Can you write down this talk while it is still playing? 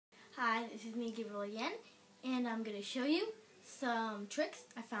Hi, this is me, Gabriel, again, and I'm going to show you some tricks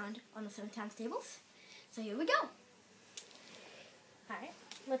I found on the 7 times tables. So here we go. Alright,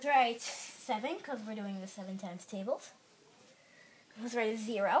 let's write 7 because we're doing the 7 times tables. Let's write a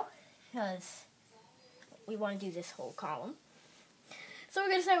 0 because we want to do this whole column. So we're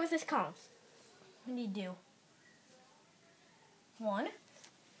going to start with this column. We need to do 1,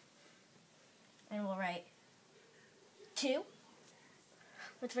 and we'll write 2.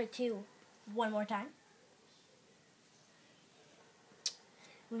 Let's write 2 one more time.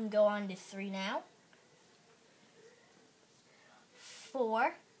 We can go on to 3 now.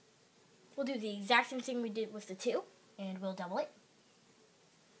 4. We'll do the exact same thing we did with the 2, and we'll double it.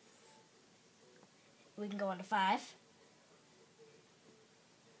 We can go on to 5.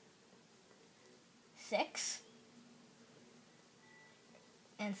 6.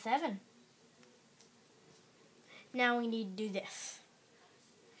 And 7. Now we need to do this.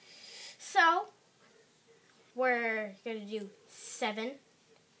 So, we're going to do 7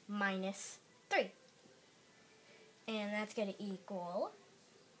 minus 3. And that's going to equal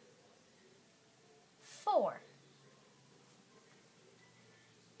 4.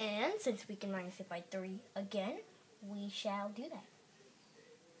 And since we can minus it by 3 again, we shall do that.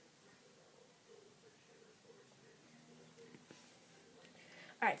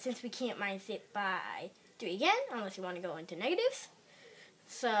 Alright, since we can't minus it by 3 again, unless you want to go into negatives,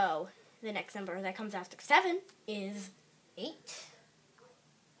 so the next number that comes after 7 is 8.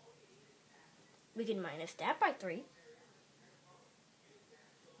 We can minus that by 3.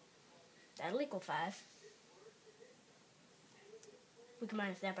 That'll equal 5. We can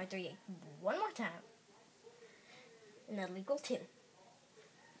minus that by 3 one more time. And that'll equal 2.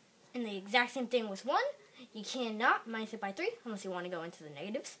 And the exact same thing with 1. You cannot minus it by 3 unless you want to go into the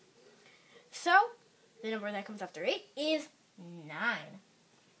negatives. So, the number that comes after 8 is 9.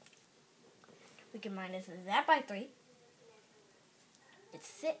 We can minus that by 3. It's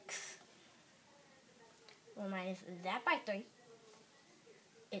 6. We'll minus that by 3.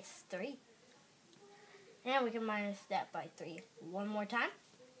 It's 3. And we can minus that by 3 one more time,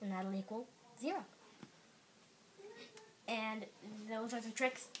 and that'll equal 0. And those are the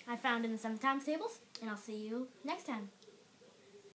tricks I found in the 7 times tables, and I'll see you next time.